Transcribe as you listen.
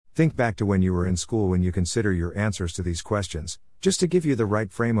Think back to when you were in school when you consider your answers to these questions, just to give you the right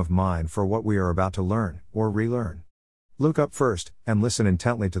frame of mind for what we are about to learn, or relearn. Look up first, and listen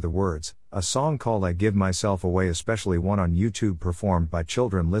intently to the words, a song called I Give Myself Away, especially one on YouTube performed by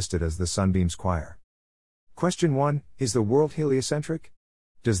children listed as the Sunbeams Choir. Question 1, is the world heliocentric?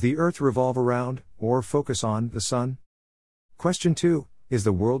 Does the Earth revolve around, or focus on, the Sun? Question 2, is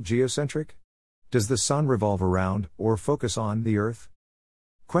the world geocentric? Does the Sun revolve around, or focus on, the Earth?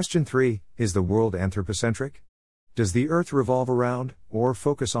 Question 3, is the world anthropocentric? Does the Earth revolve around, or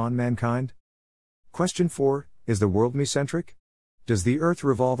focus on, mankind? Question 4, is the world mecentric? Does the Earth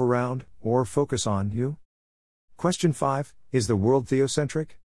revolve around, or focus on, you? Question 5, is the world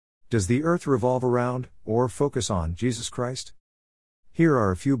theocentric? Does the Earth revolve around, or focus on, Jesus Christ? Here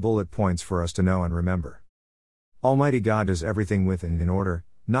are a few bullet points for us to know and remember. Almighty God does everything with and in order,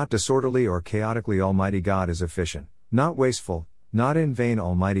 not disorderly or chaotically. Almighty God is efficient, not wasteful, not in vain.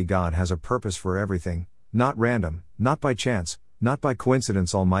 Almighty God has a purpose for everything, not random, not by chance, not by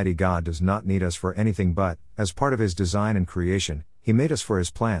coincidence. Almighty God does not need us for anything but, as part of His design and creation, He made us for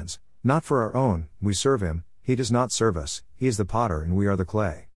His plans, not for our own. We serve Him, He does not serve us. He is the potter and we are the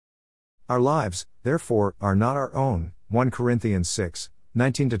clay. Our lives, therefore, are not our own, 1 Corinthians 6,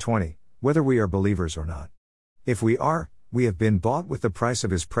 19-20, whether we are believers or not. If we are, we have been bought with the price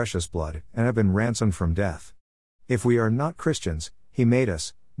of His precious blood, and have been ransomed from death. If we are not Christians, He made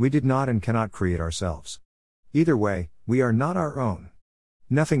us, we did not and cannot create ourselves. Either way, we are not our own.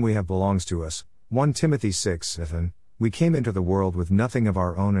 Nothing we have belongs to us, 1 Timothy 6:7, we came into the world with nothing of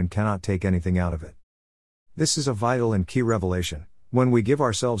our own and cannot take anything out of it. This is a vital and key revelation. When we give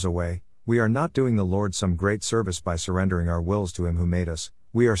ourselves away, we are not doing the Lord some great service by surrendering our wills to Him who made us,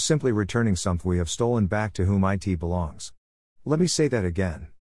 we are simply returning something we have stolen back to whom it belongs. Let me say that again.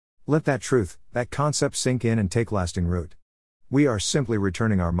 Let that truth, that concept sink in and take lasting root. We are simply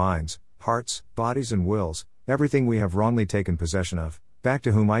returning our minds, hearts, bodies and wills, everything we have wrongly taken possession of, back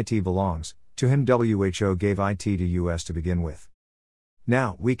to whom it belongs, to Him WHO gave it to us to begin with.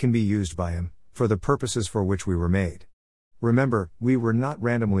 Now, we can be used by Him, for the purposes for which we were made. Remember, we were not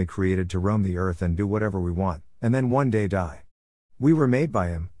randomly created to roam the earth and do whatever we want, and then one day die. We were made by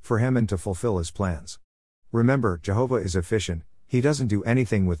Him, for Him and to fulfill His plans. Remember, Jehovah is efficient, He doesn't do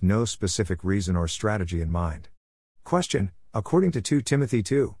anything with no specific reason or strategy in mind. Question, according to 2 Timothy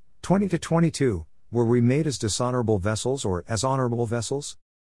 2, 20-22, were we made as dishonorable vessels or as honorable vessels?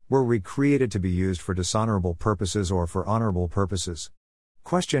 Were we created to be used for dishonorable purposes or for honorable purposes?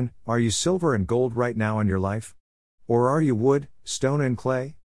 Question, are you silver and gold right now in your life? Or are you wood, stone and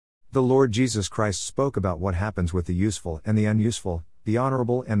clay? The Lord Jesus Christ spoke about what happens with the useful and the unuseful, the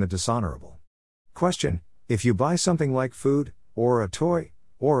honorable and the dishonorable. Question, if you buy something like food, or a toy,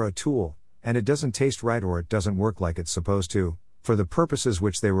 or a tool, and it doesn't taste right or it doesn't work like it's supposed to, for the purposes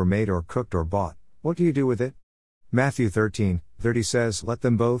which they were made or cooked or bought, what do you do with it? Matthew 13:30 says, let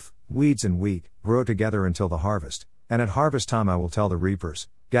them both, weeds and wheat, grow together until the harvest, and at harvest time I will tell the reapers,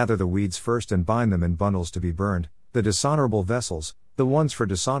 gather the weeds first and bind them in bundles to be burned, the dishonorable vessels, the ones for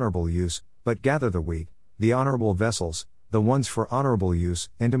dishonorable use, but gather the wheat, the honorable vessels, the ones for honorable use,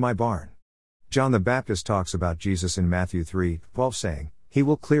 into my barn. John the Baptist talks about Jesus in Matthew 3:12 saying, He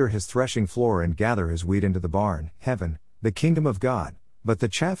will clear His threshing floor and gather His wheat into the barn, heaven, the kingdom of God, but the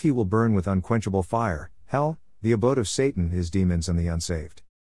chaff He will burn with unquenchable fire, hell, the abode of Satan, his demons and the unsaved.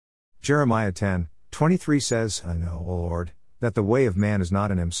 Jeremiah 10:23 says, I know, O Lord, that the way of man is not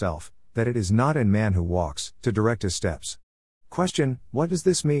in himself, that it is not in man who walks, to direct his steps. Question, what does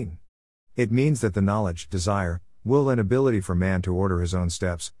this mean? It means that the knowledge, desire, will and ability for man to order his own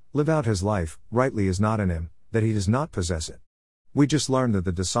steps, live out his life, rightly is not in him, that he does not possess it. We just learned that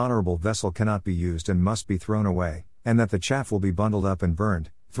the dishonorable vessel cannot be used and must be thrown away, and that the chaff will be bundled up and burned,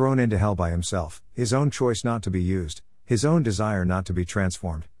 thrown into hell by himself, his own choice not to be used, his own desire not to be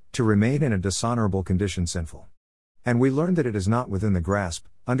transformed, to remain in a dishonorable condition sinful. And we learned that it is not within the grasp,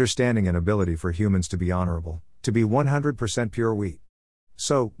 understanding and ability for humans to be honorable, to be 100% pure wheat.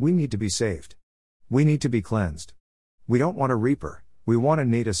 So, we need to be saved. We need to be cleansed. We don't want a reaper, we want and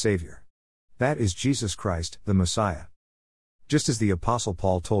need a Savior. That is Jesus Christ, the Messiah. Just as the Apostle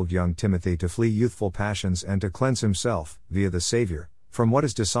Paul told young Timothy to flee youthful passions and to cleanse himself, via the Savior, from what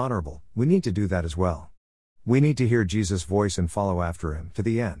is dishonorable, we need to do that as well. We need to hear Jesus' voice and follow after Him, to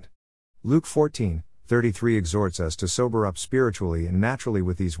the end. Luke 14:33 exhorts us to sober up spiritually and naturally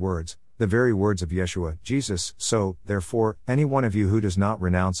with these words, the very words of Yeshua, Jesus, so, therefore, any one of you who does not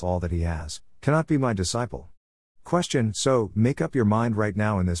renounce all that he has, cannot be my disciple. Question, so, make up your mind right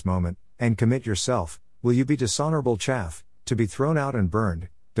now in this moment, and commit yourself, will you be dishonorable chaff, to be thrown out and burned?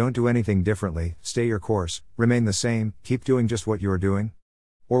 Don't do anything differently, stay your course, remain the same, keep doing just what you are doing?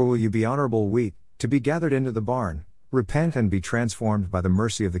 Or will you be honorable wheat, to be gathered into the barn? Repent and be transformed by the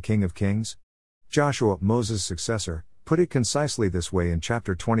mercy of the King of Kings? Joshua, Moses' successor, put it concisely this way in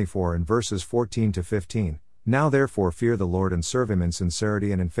chapter 24 and verses 14 to 15, Now therefore fear the Lord and serve him in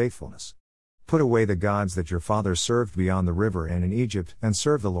sincerity and in faithfulness. Put away the gods that your fathers served beyond the river and in Egypt, and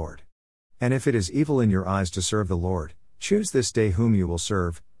serve the Lord. And if it is evil in your eyes to serve the Lord, choose this day whom you will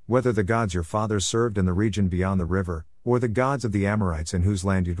serve, whether the gods your fathers served in the region beyond the river, or the gods of the Amorites in whose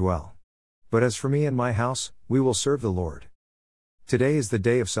land you dwell. But as for me and my house, we will serve the Lord. Today is the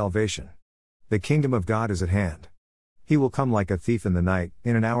day of salvation. The kingdom of God is at hand. He will come like a thief in the night,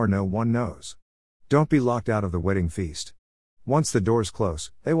 in an hour no one knows. Don't be locked out of the wedding feast. Once the doors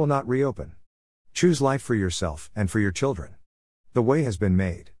close, they will not reopen. Choose life for yourself and for your children. The way has been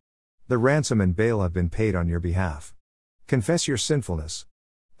made. The ransom and bail have been paid on your behalf. Confess your sinfulness.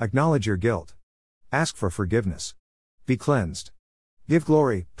 Acknowledge your guilt. Ask for forgiveness. Be cleansed. Give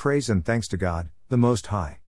glory, praise and thanks to God, the Most High.